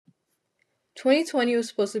2020 was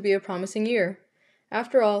supposed to be a promising year.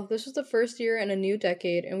 After all, this was the first year in a new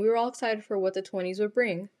decade, and we were all excited for what the 20s would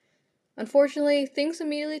bring. Unfortunately, things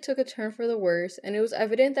immediately took a turn for the worse, and it was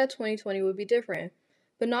evident that 2020 would be different,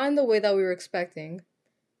 but not in the way that we were expecting.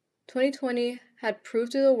 2020 had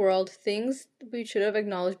proved to the world things we should have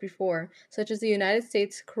acknowledged before, such as the United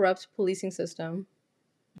States' corrupt policing system.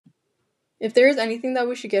 If there is anything that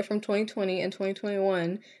we should get from 2020 and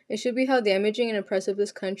 2021, it should be how damaging and oppressive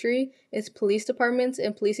this country, its police departments,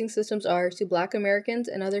 and policing systems are to Black Americans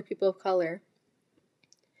and other people of color.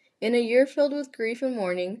 In a year filled with grief and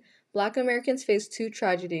mourning, Black Americans face two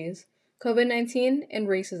tragedies: COVID-19 and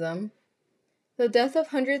racism. The death of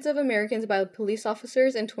hundreds of Americans by police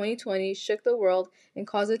officers in 2020 shook the world and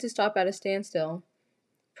caused it to stop at a standstill.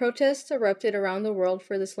 Protests erupted around the world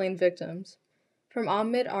for the slain victims. From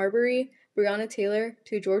Ahmaud Arbery, Breonna Taylor,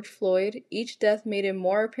 to George Floyd, each death made it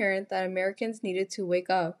more apparent that Americans needed to wake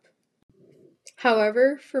up.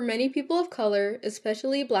 However, for many people of color,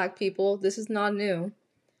 especially Black people, this is not new.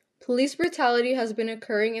 Police brutality has been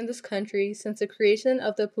occurring in this country since the creation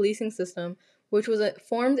of the policing system, which was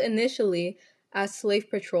formed initially as slave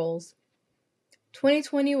patrols.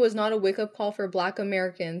 2020 was not a wake-up call for Black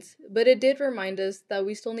Americans, but it did remind us that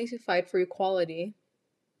we still need to fight for equality.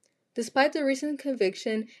 Despite the recent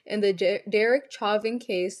conviction in the Derek Chauvin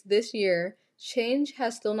case this year, change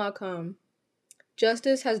has still not come.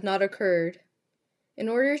 Justice has not occurred. In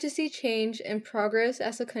order to see change and progress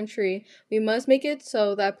as a country, we must make it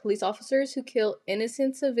so that police officers who kill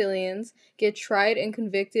innocent civilians get tried and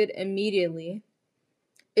convicted immediately.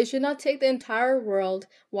 It should not take the entire world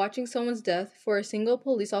watching someone's death for a single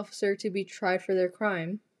police officer to be tried for their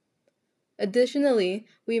crime. Additionally,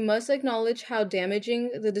 we must acknowledge how damaging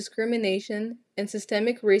the discrimination and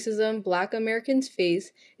systemic racism Black Americans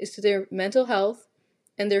face is to their mental health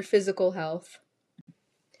and their physical health.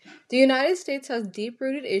 The United States has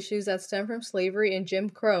deep-rooted issues that stem from slavery and Jim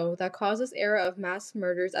Crow that caused this era of mass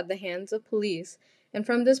murders at the hands of police, and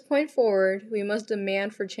from this point forward, we must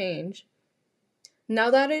demand for change. Now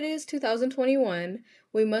that it is 2021,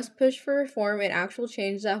 we must push for reform and actual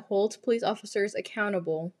change that holds police officers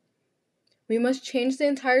accountable. We must change the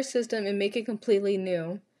entire system and make it completely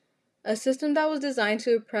new. A system that was designed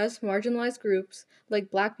to oppress marginalized groups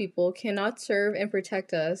like Black people cannot serve and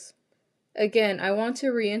protect us. Again, I want to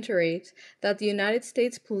reiterate that the United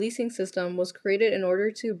States policing system was created in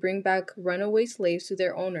order to bring back runaway slaves to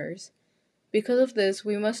their owners. Because of this,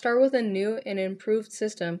 we must start with a new and improved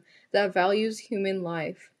system that values human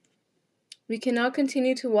life. We cannot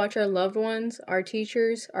continue to watch our loved ones, our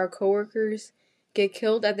teachers, our coworkers get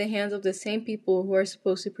killed at the hands of the same people who are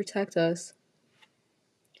supposed to protect us.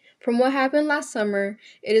 From what happened last summer,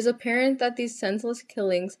 it is apparent that these senseless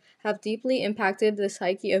killings have deeply impacted the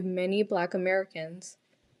psyche of many Black Americans.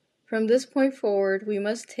 From this point forward, we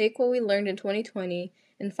must take what we learned in 2020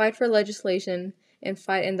 and fight for legislation and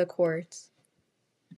fight in the courts.